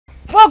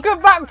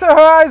Welcome back to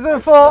Horizon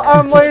 4.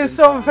 I'm with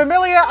some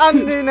familiar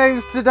and new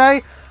names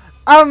today.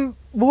 I'm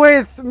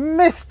with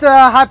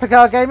Mr.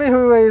 Hypercar Gaming,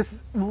 who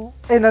is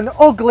in an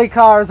ugly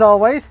car as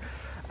always.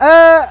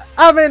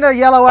 I'm in a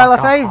yellow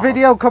LFA,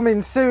 video coming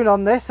soon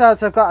on this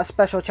as I've got a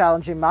special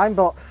challenge in mind,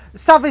 but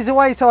Savvy's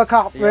away so I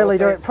can't really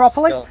do it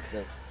properly.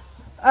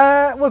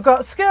 We've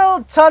got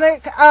Skilled,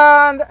 Tonic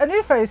and a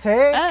new face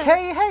here,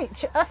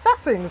 KH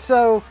Assassin,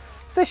 so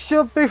this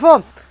should be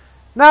fun.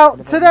 Now,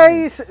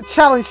 today's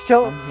challenge,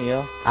 I'm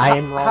here. I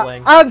am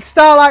rolling. And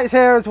Starlight's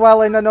here as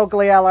well in an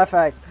ugly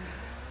LFA.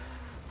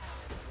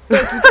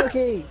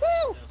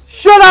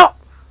 Shut up!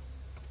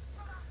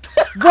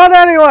 But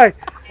anyway,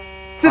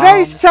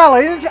 today's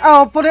challenge,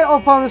 I'll put it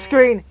up on the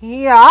screen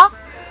here.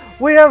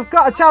 We have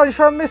got a challenge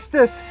from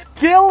Mr.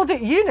 Skilled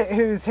Unit,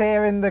 who's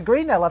here in the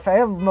green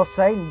LFA, I must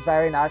say,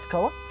 very nice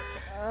colour.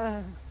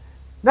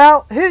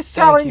 Now, his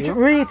challenge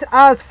reads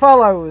as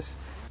follows.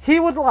 He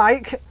would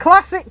like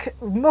classic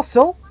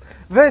muscle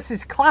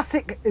versus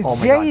classic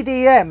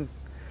JDM.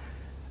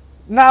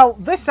 Now,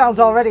 this sounds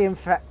already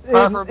infected.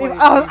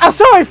 I'm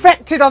so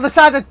infected on the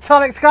side of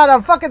Tonic's car.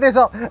 I'm fucking this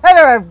up.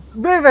 Anyway,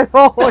 moving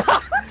forward.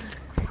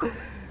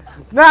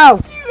 Now,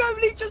 you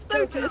only just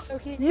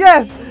noticed.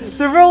 Yes,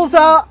 the rules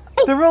are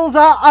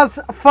as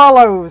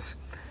follows: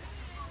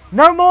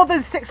 no more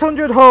than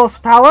 600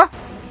 horsepower,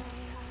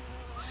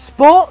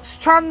 sports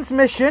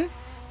transmission,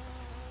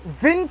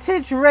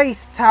 vintage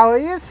race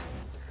tyres,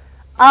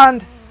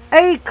 and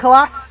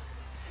A-class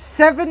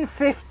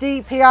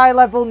 750 PI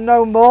level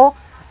no more,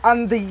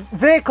 and the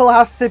vehicle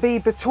has to be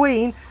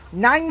between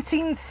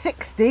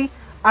 1960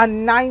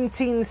 and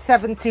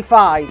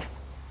 1975.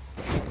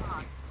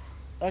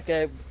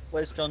 Okay,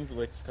 where's John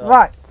Wick's car?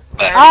 Right.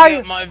 I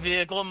get my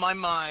vehicle in my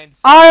mind.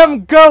 So I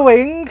am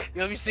going.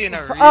 You'll be seeing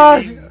a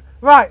really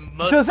right.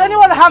 Does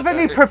anyone have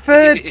any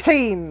preferred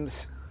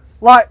teams,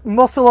 like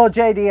Muscle or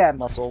JDM?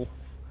 Muscle.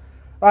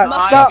 Right.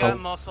 Start.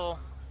 Muscle.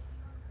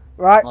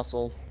 Right.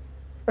 Muscle.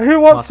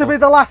 Who wants to be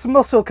the last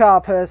muscle car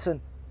person?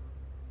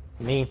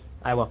 Me.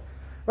 I will.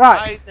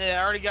 Right. I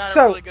already got a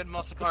really good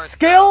muscle car.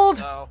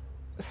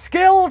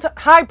 Skilled,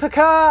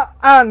 Hypercar,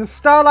 and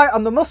Starlight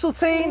on the muscle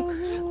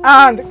team,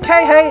 and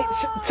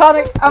KH,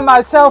 Tonic, and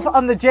myself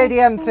on the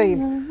JDM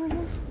team.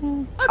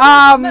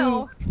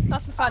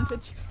 That's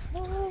advantage.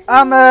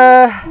 I'm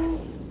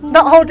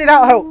not holding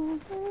out hope.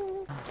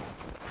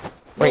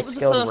 Wait,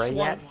 Skilled right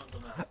yet?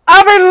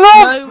 I'm in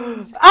love!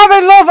 No. I'm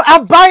in love!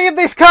 I'm buying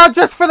this car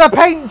just for the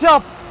paint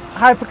job!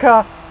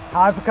 Hypercar,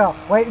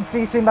 wait until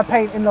you see my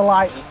paint in the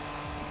light.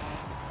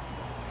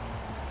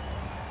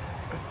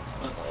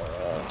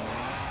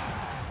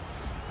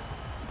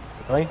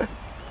 Really?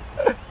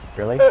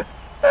 Really?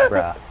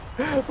 Bruh.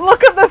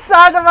 Look at the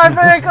side of my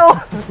vehicle!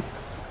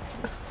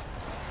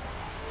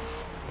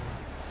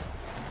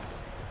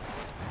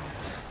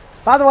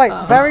 By the way,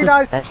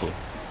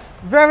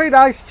 very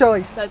nice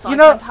choice. You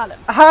know,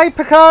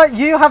 Hypercar,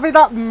 you having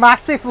that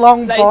massive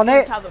long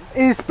bonnet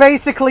is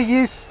basically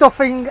you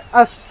stuffing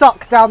a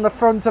sock down the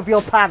front of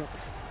your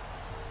pants.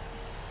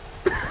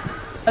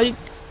 And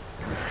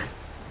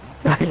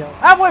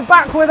we're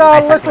back with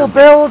our little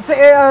builds. It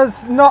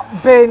has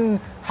not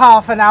been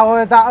half an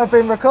hour that have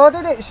been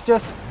recorded. It's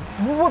just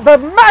the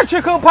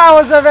magical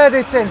powers of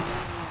editing.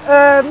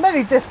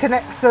 Many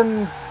disconnects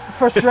and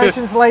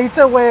frustrations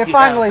later, we're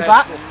finally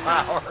back.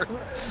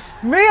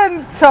 Me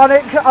and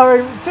Tonic are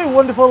in two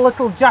wonderful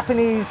little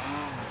Japanese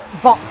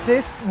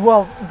boxes.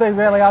 Well, they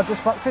really are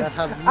just boxes.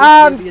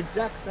 And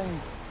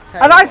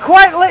I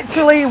quite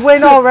literally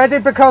win already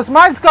because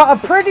mine's got a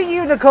pretty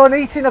unicorn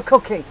eating a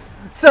cookie.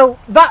 So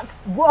that's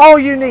all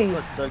you need.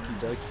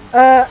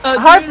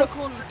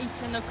 Unicorn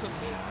eating a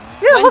cookie.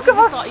 Yeah, when look at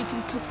that. Start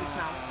eating cookies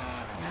now.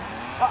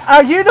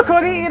 A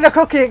unicorn eating a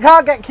cookie. It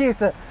can't get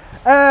cuter.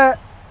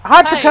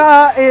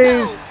 Hypercar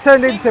is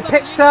turned into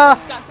Pixar.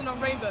 Dancing on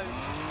rainbows.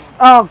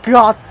 Oh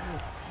god.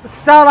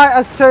 Starlight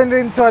has turned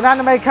into an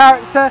anime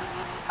character.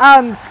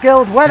 And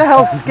Skilled. Where the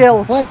hell's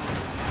Skilled? What?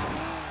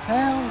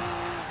 Hell?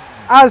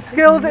 As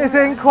Skilled is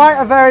in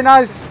quite a very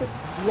nice,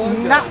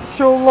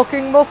 natural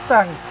looking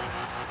Mustang.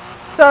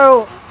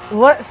 So,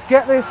 let's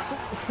get this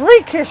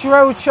freakish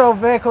roadshow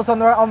vehicles on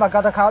the road. Oh my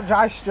god, I can't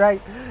drive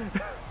straight.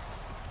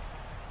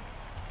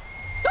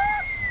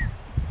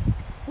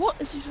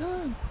 What is he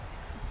doing?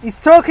 He's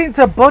talking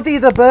to Buddy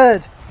the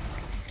bird.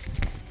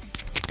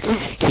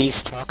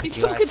 He's talking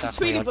to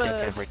Tweety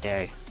Bird. Every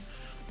day.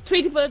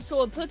 Tweety Bird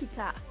saw a putty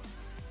cat.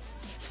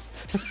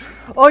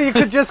 Or you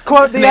could just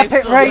quote the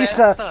Epic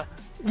Racer.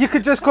 You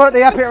could just quote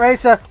the Epic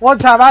Racer. One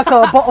time I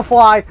saw a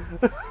butterfly.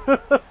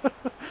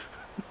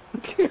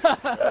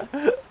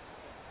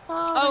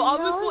 I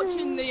was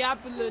watching the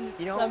ambulance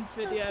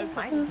video a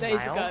couple of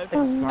days ago,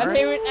 and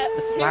hearing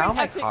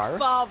Epic's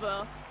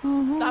father,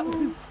 that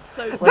was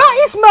so funny. That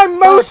is my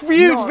most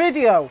viewed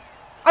video.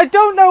 I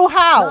don't know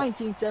how.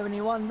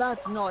 1971,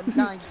 that's not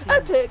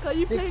Epic, are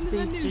you playing in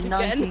the nude to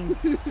again?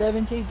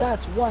 1970,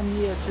 that's 1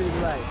 year too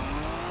late.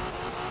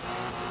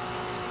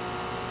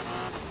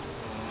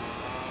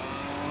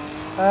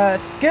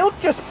 Skilled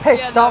just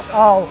pissed off.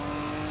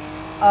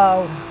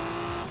 Oh.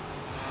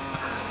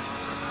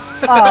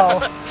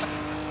 Oh.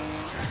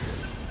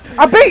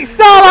 I beat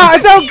Starlight, I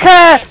don't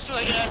care!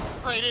 Actually,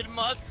 aspirated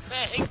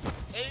Mustang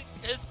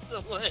gets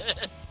the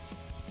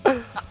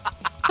win.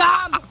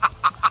 Damn!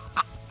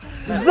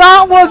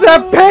 That was a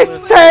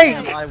piss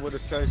take! I would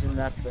have chosen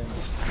that thing.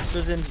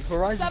 Because in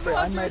Horizon 3,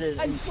 I made an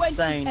insane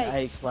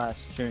 728.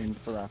 A-class tune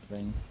for that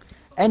thing.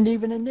 And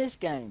even in this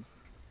game.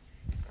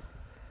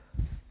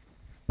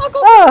 I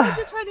got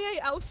 728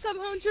 out of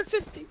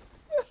 750.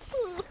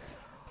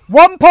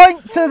 1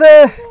 point to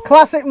the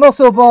classic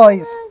Muscle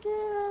Boys.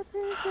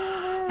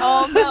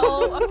 Oh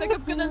no, I think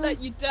I'm gonna let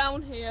you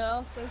down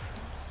here. So...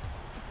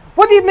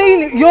 What do you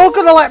mean you're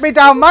gonna let me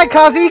down? My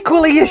car's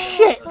equally as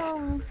shit.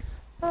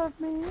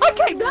 I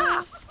came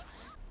last.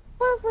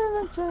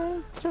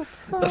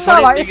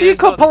 Starlight, if you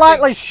could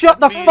politely shut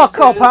the fuck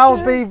up, I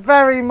would be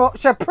very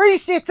much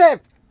appreciative.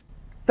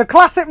 The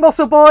classic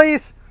Muscle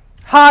Boys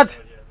had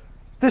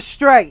the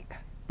straight,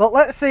 but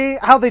let's see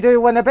how they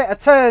do when a bit of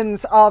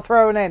turns are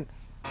thrown in.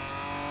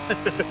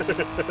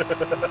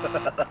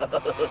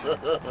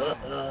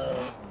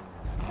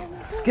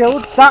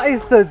 Skilled? That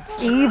is the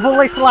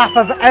evilest laugh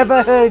I've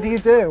ever heard you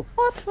do.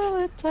 What will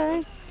it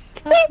take?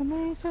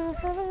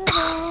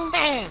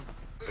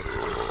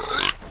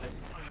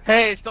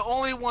 Hey, it's the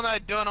only one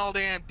I've done all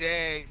damn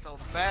day, so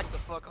back the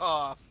fuck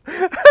off.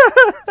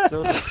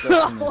 Still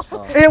disgusting as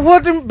fuck. It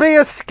wouldn't be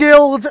a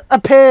skilled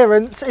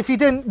appearance if you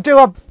didn't do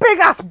a big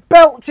ass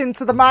belch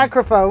into the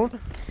microphone.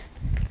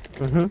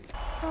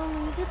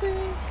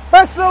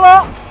 Best of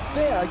luck!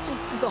 Yeah, I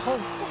just did the whole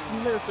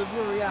fucking lyrics of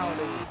your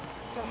reality.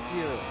 Fuck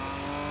you.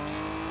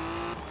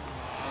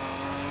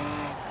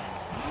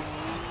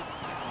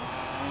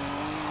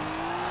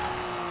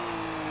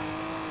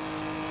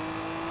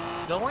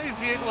 The only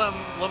vehicle I'm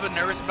a little bit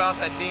nervous about is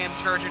that damn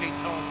Charger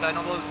Daytona, because I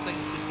know those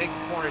things can take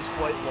the corners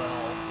quite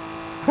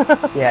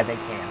well. Yeah, they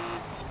can.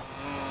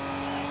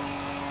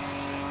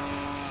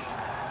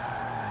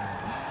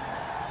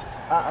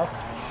 Uh-oh.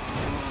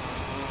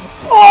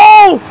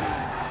 Oh!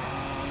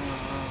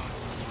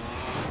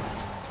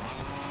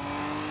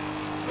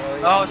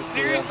 Sorry, Oh, I'm just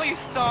seriously,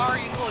 Star,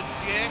 you little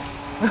dick?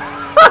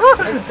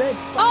 I said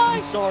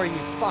fucking sorry, you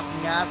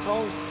fucking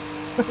asshole.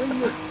 Couldn't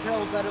you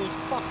tell that it was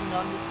fucking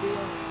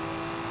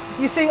understeer?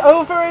 You see,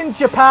 over in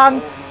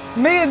Japan,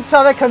 me and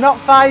Tarek are not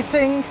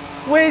fighting.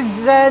 We're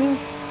zen.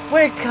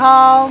 We're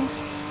calm.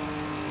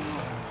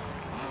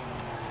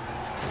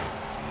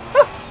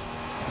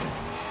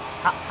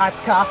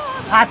 Hypercar.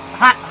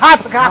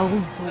 Hypercar. Oh,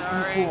 so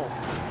Sorry, cool. I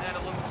had a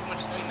little too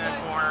much speed in that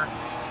corner.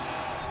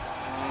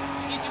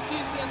 You just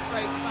use the S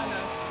brakes, I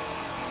know.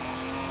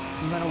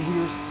 Man, we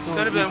were so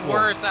Could have been equal.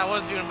 worse. I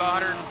was doing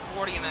about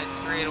 140 in that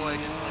straightaway,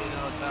 just so you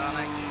know,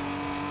 Tonic.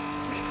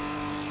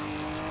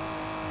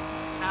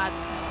 As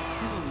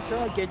Should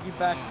I get you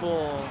back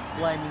for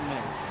blaming me?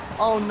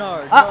 Oh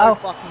no, Uh-oh. no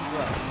fucking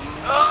brakes.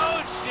 Oh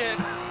shit!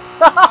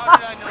 How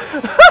did I know you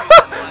were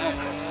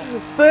gonna be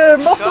The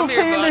muscle Come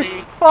here, team is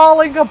buddy.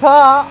 falling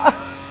apart.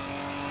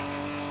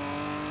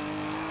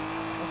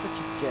 That's what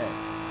you get.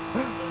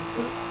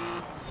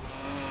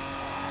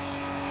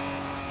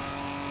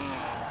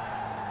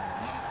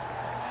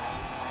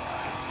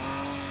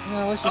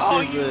 Well, let's just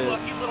Oh, do you the...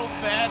 lucky little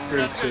bastard!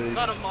 I could Two.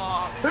 cut him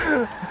off.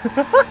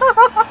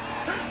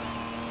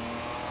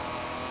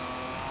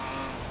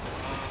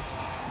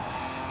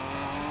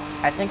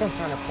 I think I'm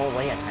trying to pull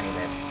away a tiny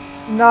bit.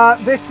 Nah,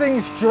 this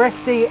thing's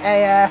drifty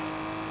AF.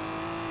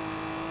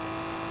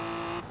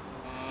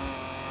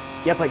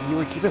 Yeah, but you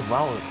were keeping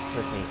well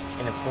with me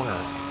in the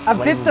corners.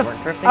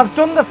 I've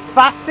done the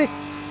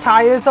fattest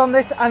tires on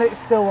this, and it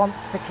still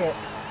wants to kick.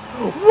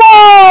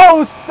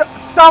 Whoa!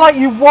 Starlight,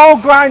 you wall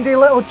grindy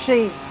little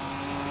cheat.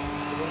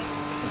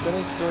 Instead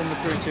of doing the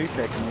Crew 2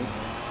 technique.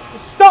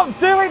 Stop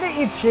doing it,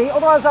 you cheat,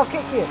 otherwise I'll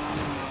kick you.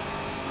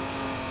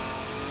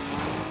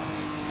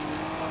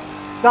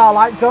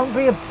 Starlight, don't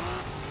be a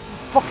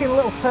fucking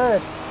little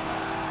turd.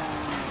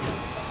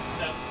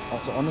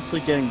 After honestly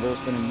getting wheel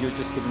spinning, you're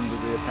just hitting the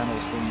rear panel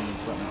swinging in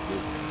front of you.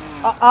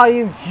 Are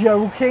you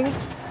joking?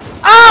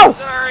 Ow!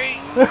 Sorry.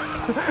 A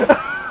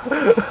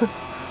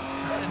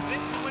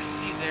bit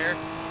twisty there.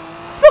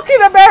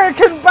 Fucking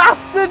American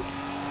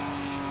bastards!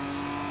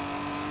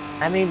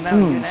 I mean, Metal,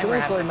 you Should never I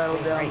have slow to metal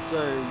play down great.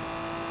 so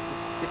the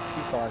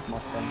 65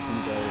 Mustang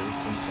can go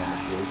in front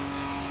of you?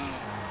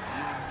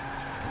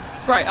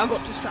 right, I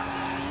got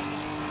distracted.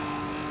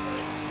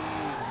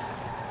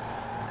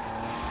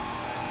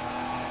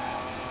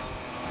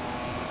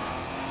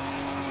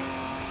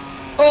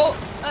 Oh,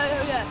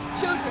 yeah.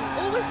 Children,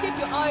 always keep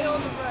your eye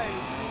on the road.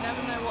 You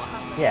never know what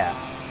happens. Yeah,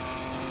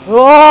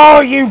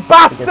 Oh, you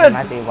because it bastard!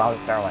 might be Wild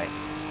Starlight.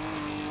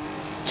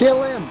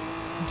 Kill him!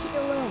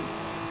 Kill him!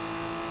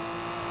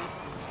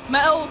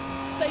 Metal,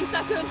 stay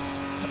second.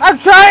 I'm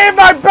trying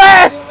my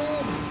best! Kill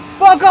him!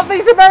 But I've got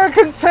these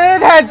American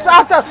turd heads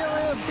after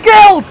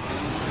skilled!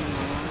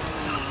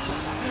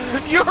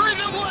 You're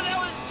the one that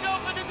was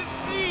jumping in the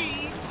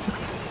sea.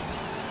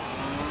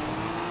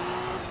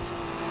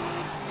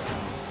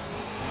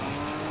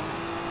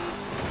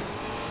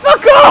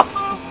 Fuck off!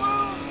 Move,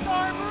 move,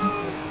 Star,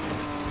 move.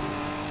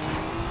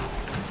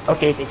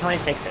 Okay, Daytona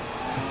fix it.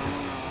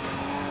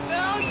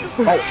 No, you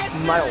Oh,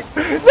 bastard! Miles.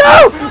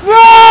 No!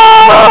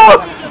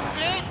 No!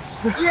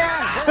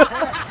 Yeah!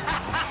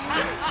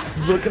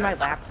 Look at my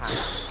lap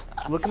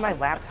time. Look at my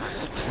lap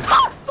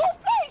time.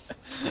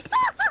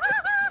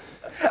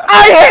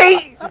 I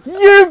hate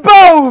you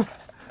both!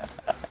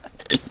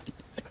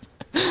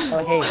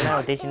 Oh hey,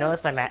 no, did you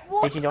notice my lap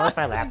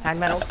time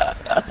medal?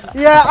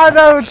 Yeah, I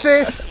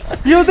noticed.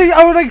 You're the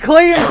only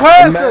clean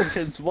person.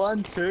 Americans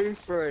 1, 2,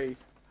 3.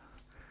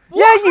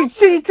 Yeah, you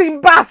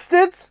cheating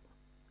bastards!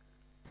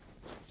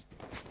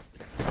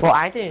 Well,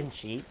 I didn't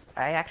cheat.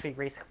 I actually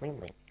raced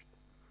cleanly.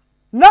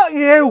 Not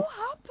you! What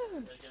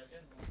happened?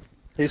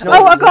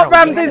 Oh, I got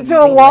rammed into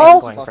a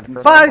wall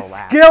by lap.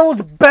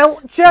 skilled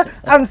Belcher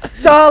and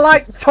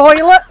Starlight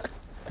Toilet.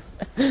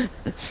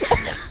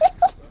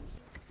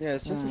 Yeah,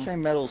 it's just a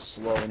shame Metal's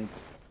slow and he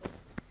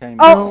came.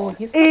 Oh,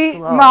 he's not eat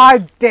slow.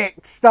 my dick,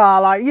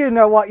 Starlight. You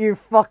know what you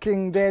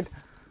fucking did.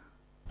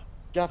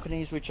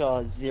 Japanese, which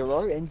are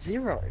 0 and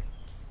 0.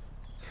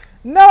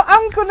 No,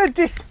 I'm gonna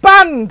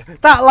disband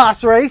that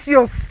last race.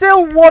 You're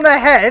still one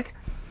ahead,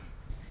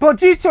 but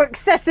due to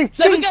excessive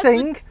So we get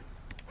cheating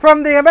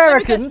from the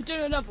Americans. Do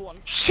another one.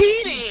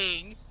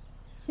 Cheating?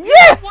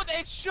 Yes! What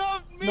they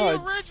shoved me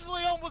No,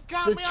 originally almost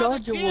got the me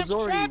Charger on the was damn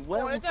already checkpoint.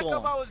 well It's like gone.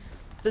 if I was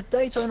The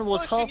Daytona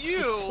was half pushing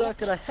you. the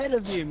circuit ahead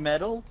of you,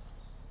 Metal.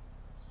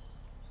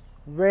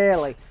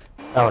 Really?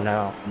 Oh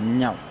no.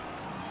 No.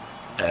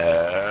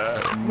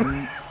 The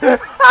Shut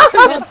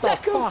the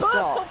second fuck part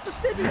up.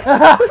 of the video.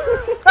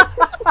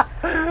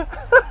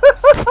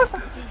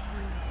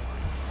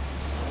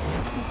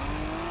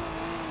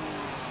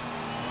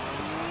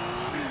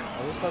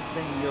 I will start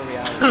seeing your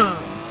reality.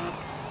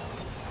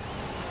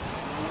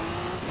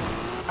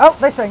 Oh,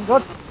 this ain't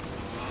good.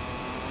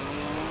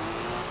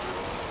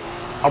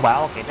 Oh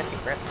wow, okay, that's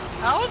grip.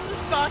 How is the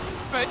stock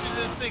suspension of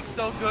this thing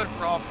so good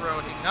for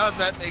off-roading? How does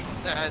that make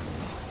sense?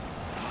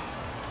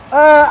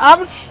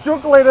 I'm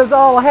struggling as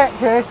all heck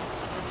here.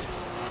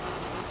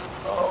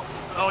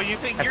 Oh, you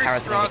think That you're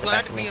power's gonna get the struggling? I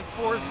have best to of be me. in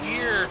 4th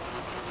gear.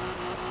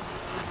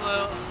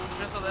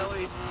 Just so that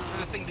way for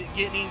this thing to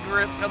get any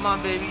grip. Come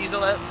on, baby, use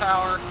all that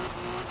power.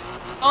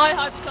 I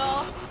hype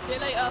car. See you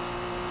later.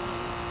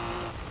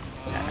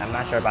 I'm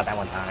not sure about that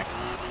one, Tonic.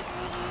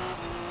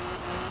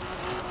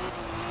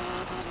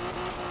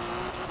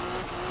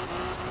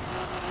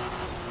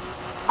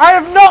 I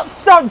have not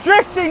stopped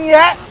drifting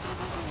yet.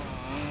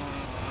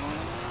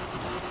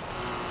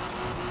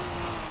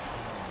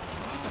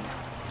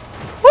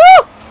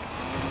 Woo!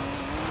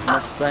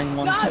 Mustang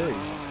 1, 2.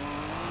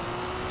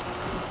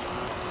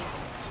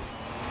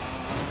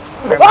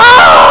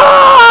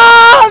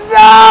 Ah!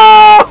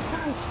 No!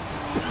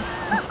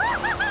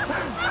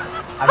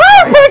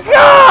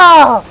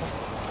 Hypercar!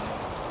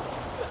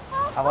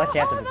 I'll let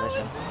you have the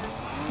position.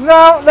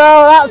 No,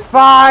 that's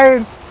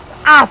fine.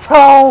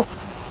 Asshole!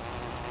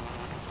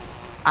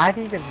 I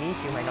didn't even meet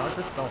you, my nose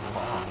is so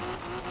long.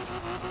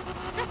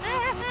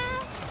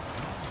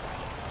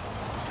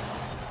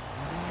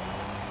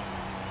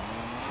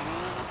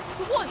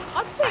 What?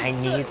 I think I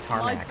need Dirt's my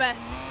tarmac.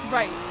 best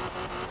race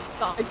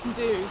that I can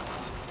do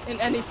in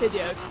any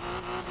video.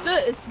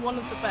 Dirt is one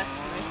of the best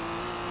for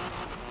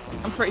me.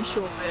 I'm pretty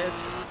sure it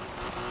is.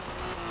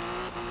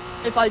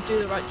 If I do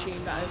the right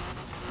tune, that is.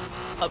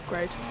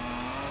 Upgrade.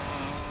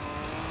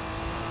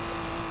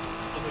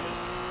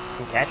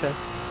 You can catch it.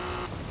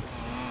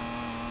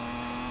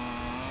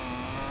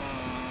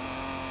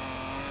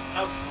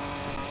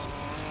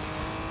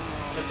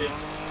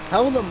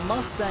 How will the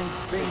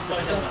Mustangs being the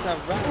best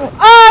at rally?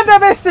 And I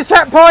missed the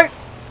checkpoint!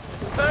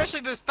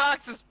 Especially the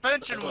stock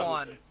suspension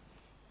one.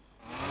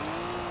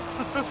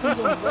 This one's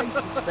on race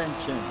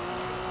suspension.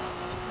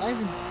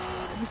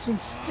 This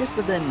thing's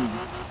stiffer than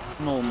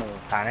normal.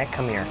 Tonic,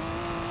 come here.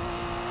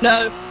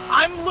 No.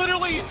 I'm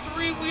literally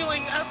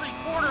three-wheeling every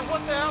corner.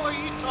 What the hell are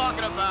you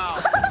talking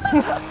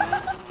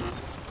about?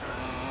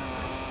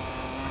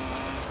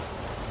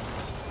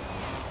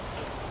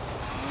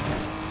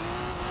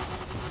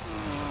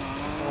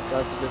 Oh,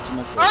 that's a bit too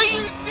much. Are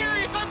you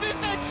serious? I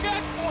missed that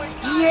checkpoint.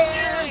 God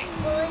Yes, dang.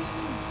 please.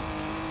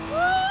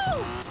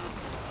 Woo!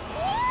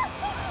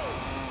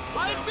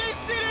 I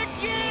missed it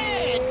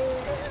again.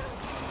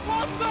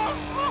 What the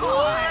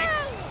fuck?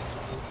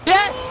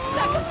 Yes!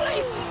 Second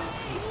place!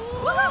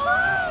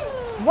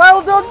 Well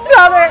done,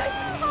 Tonic!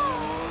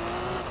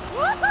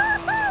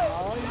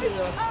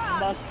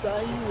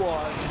 Mustang 1.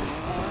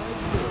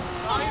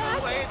 By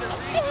the way, the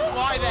reason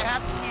why they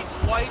have to be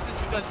twice is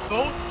because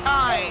both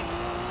times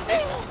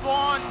it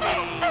spawned me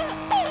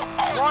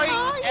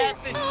right at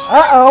the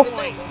Uh-oh.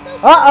 checkpoint.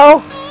 Uh-oh.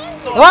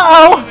 So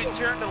Uh-oh. I even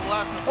turned to the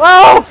left.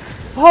 Oh!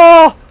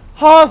 Oh!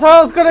 Oh, I thought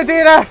I was gonna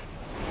DNF.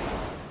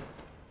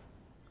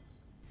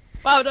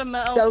 Well done,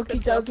 Metal. Doki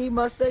Doki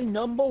Mustang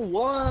number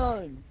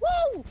 1.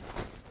 Woo!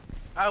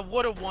 I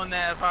would have won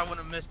that if I wouldn't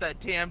have missed that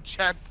damn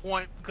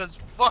checkpoint because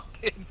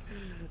fucking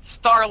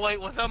Starlight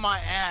was on my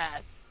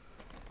ass.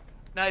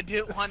 And I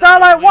didn't want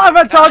Starlight, what have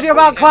I told you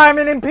about Yeah.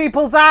 climbing in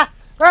people's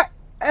ass? Right,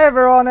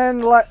 everyone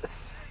in,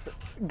 let's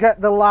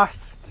get the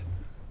last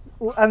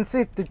and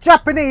see if the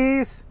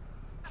Japanese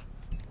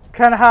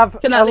can have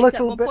Can I a at least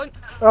get little 1 bit point?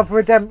 of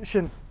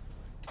redemption.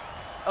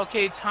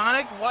 Okay,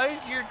 Tonic, why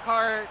is your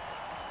car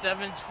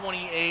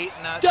 728,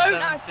 not Don't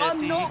ask.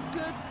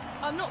 750?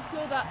 I'm not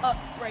good at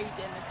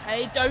upgrading.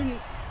 Okay, don't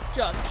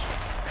judge.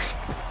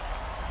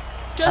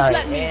 Just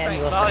let me and race.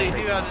 we'll Well, you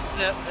do have the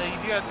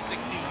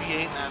 62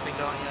 V8 in that thing,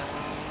 don't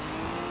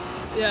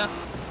you? Yeah.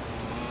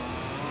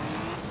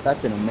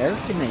 That's an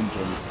American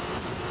engine.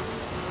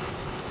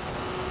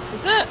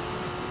 Is it?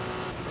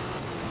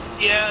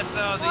 Yeah, it's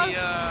the What?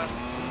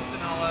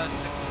 vanilla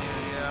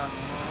 62, yeah.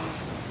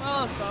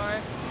 Oh,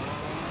 sorry.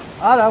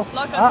 I know.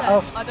 Like I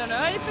Uh-oh. said, I don't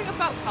know anything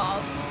about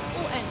cars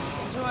or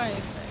engines or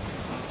anything.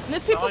 And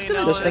if people's you gonna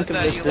know do Just think it, of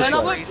that this you this then I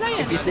way. won't play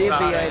If you it. see a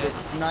About V8, it.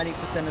 it's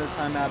 90% of the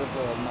time out of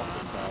a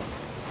muscle car.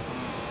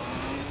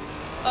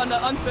 Oh no,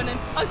 I'm spinning.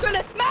 I'm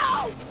spinning.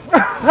 No!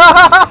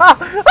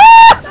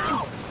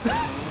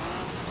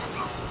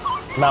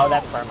 No,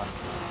 that's Burma.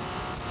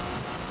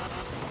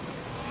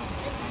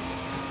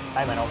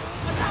 Hi, Menno.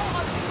 And now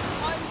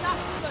I'm that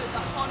slow that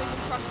I can't even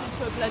crash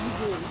into a bloody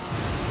wall.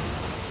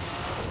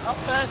 How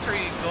fast are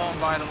you going,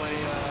 by the way,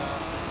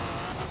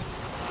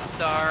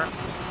 Star?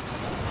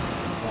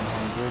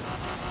 100.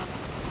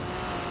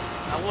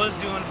 I was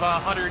doing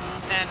about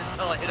 110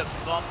 until I hit a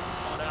bump and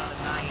slowed down to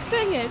 90.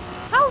 Thing is,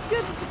 how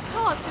good is a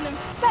car? It's an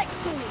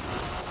infected.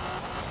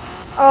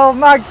 Oh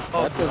my.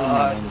 Oh, That doesn't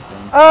God. mean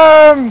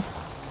anything.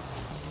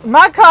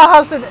 My car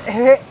hasn't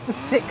hit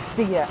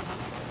 60 yet.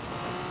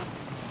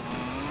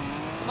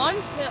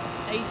 Mine's hit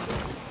 80.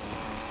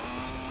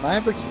 My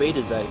average speed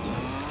is 80.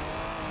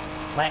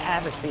 My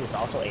average speed is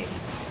also 80.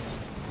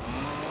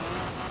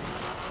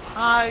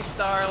 Hi,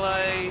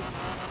 Starlight.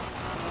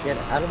 Get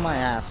out of my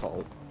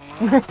asshole.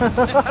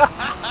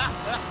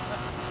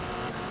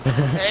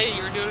 Hey,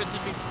 you're doing it to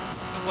me.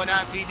 Why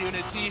not be doing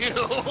it to you?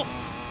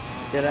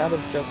 Get out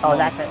of just Oh, my...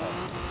 that's it.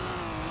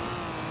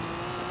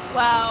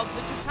 Wow,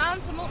 the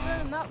Japans are not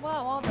doing that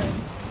well, are they?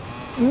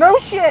 No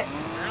shit.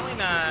 Apparently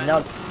not.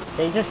 No,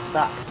 they just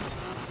suck.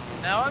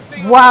 Now I'm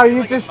thinking Wow, about you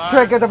like just a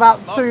triggered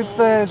about muscle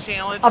 2/3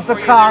 challenge of the for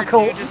you car there, too,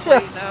 cult. just so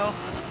you know.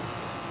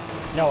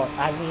 No,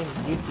 I mean,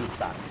 you two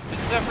suck.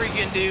 Except for you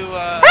can do,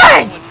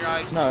 Hey! someone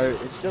drives. No,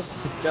 it's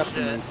just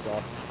Japanese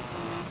stuff.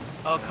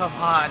 Oh, come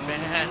on,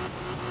 man.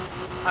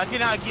 I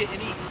cannot get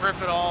any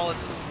grip at all in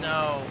the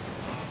snow.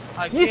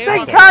 I You can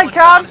think when I'm I going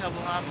can? downhill,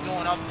 when I'm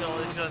going uphill,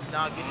 it does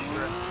not get any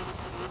grip.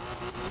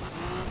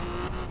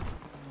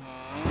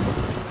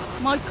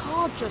 My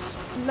car just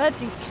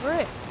bloody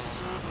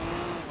drifts.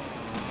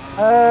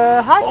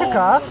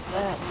 Hypercar? What's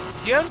that?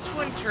 Do you have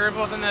twin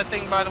turbos in that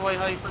thing, by the way,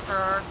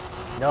 Hypercar?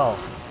 No,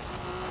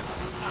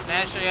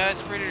 Naturally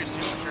aspirated or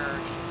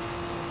supercharged?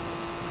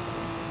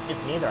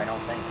 it's neither, I don't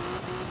think.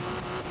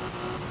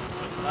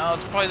 Well,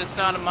 it's probably the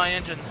sound of my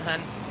engine then.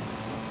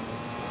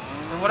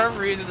 For whatever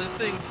reason, this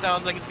thing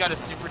sounds like it's got a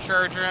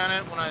supercharger on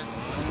it when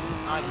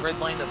I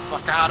redline the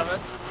fuck out of it.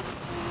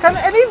 Can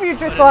any of you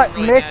just But like it's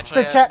really miss the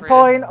naturally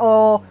checkpoint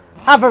or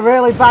have a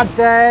really bad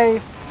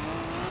day?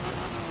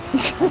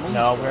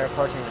 No, we're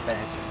approaching the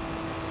finish.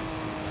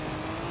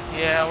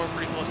 Yeah, we're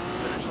pretty close to the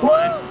finish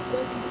line.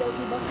 Doki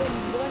Doki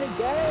Mustang won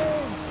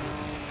again!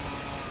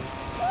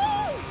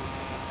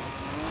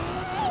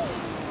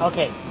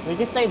 Okay, we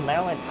can say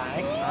Metal and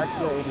Tonic aren't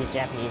really these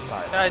Japanese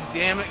cars. God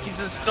damn it, keeps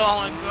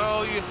installing.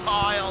 Go, you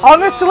pile.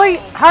 Honestly,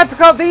 go.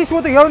 Hypercar, these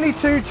were the only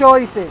two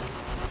choices.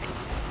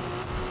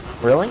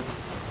 Really?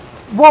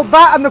 Well,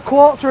 that and the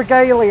Quartz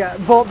Regalia,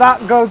 but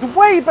that goes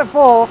way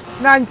before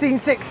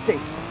 1960.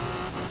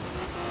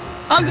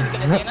 I'm gonna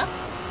get a dinner.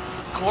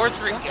 Quartz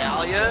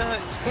Regalia?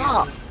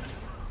 Stop!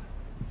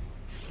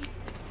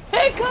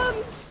 Here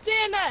comes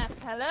DNF.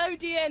 Hello,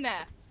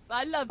 DNF.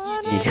 I love you,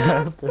 DNF.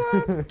 Yeah.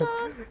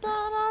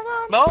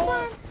 No?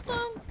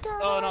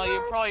 Oh no,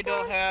 you probably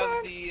don't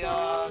have the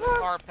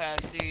car pass,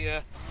 do you?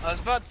 I was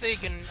about to say you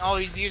can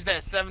always use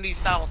that 70s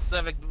style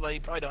Civic, but you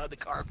probably don't have the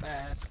car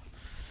pass.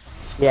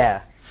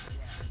 Yeah.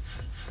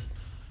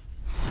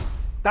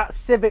 That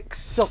Civic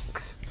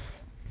sucks.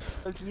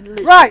 Doki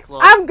literally Right,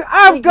 close. I'm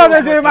gonna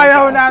Goodbye. do my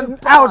own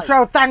Goodbye.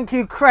 outro. Thank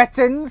you,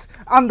 cretins.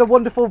 I'm the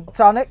wonderful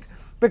Tonic,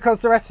 because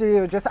the rest of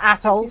you are just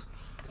assholes.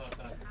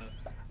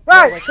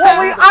 Right,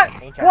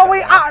 what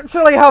we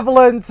actually have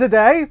learned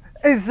today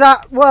is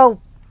that,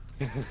 well,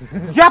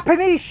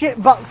 Japanese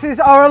shitboxes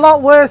are a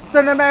lot worse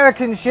than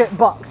American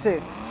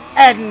shitboxes.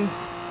 End.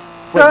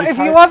 So Wait, if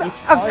you want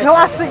a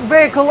classic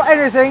vehicle,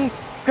 anything,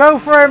 go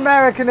for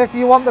American if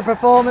you want the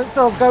performance,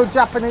 or go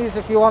Japanese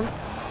if you want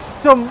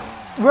some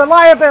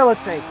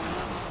reliability.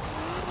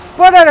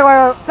 But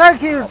anyway,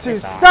 thank you to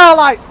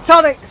Starlight,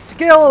 Tonic,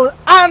 Skill,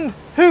 and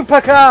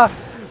Hoopercar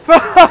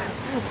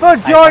for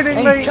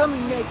joining me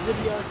Incoming next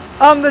video.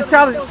 on the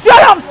challenge.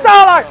 Shut up,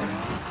 Starlight!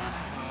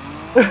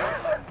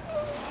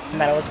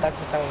 Metal sucks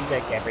its own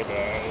dick every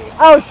day.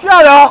 Oh,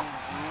 shut up!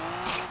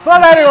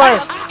 But anyway,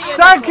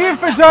 thank you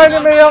for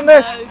joining me on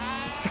this.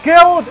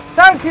 Skilled,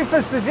 thank you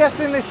for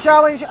suggesting this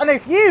challenge. And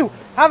if you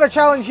have a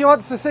challenge you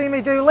want to see me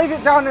do, leave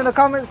it down in the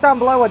comments down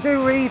below. I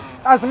do read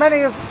as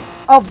many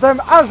of them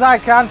as I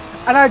can.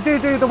 and I do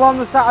the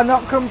ones that are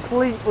not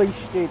completely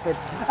stupid.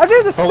 I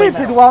do the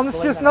stupid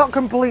ones, just not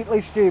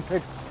completely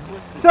stupid.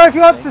 So if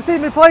you want to see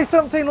me play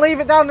something, leave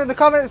it down in the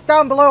comments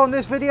down below on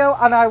this video,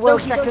 and I will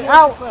check it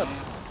out.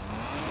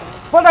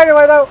 But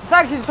anyway though,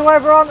 thank you to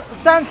everyone,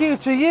 thank you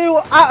to you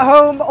at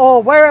home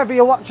or wherever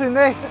you're watching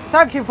this,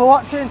 thank you for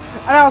watching,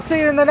 and I'll see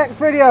you in the next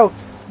video.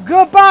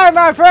 Goodbye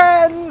my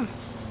friends!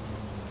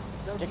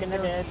 Chicken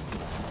nuggets.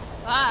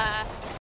 Bye.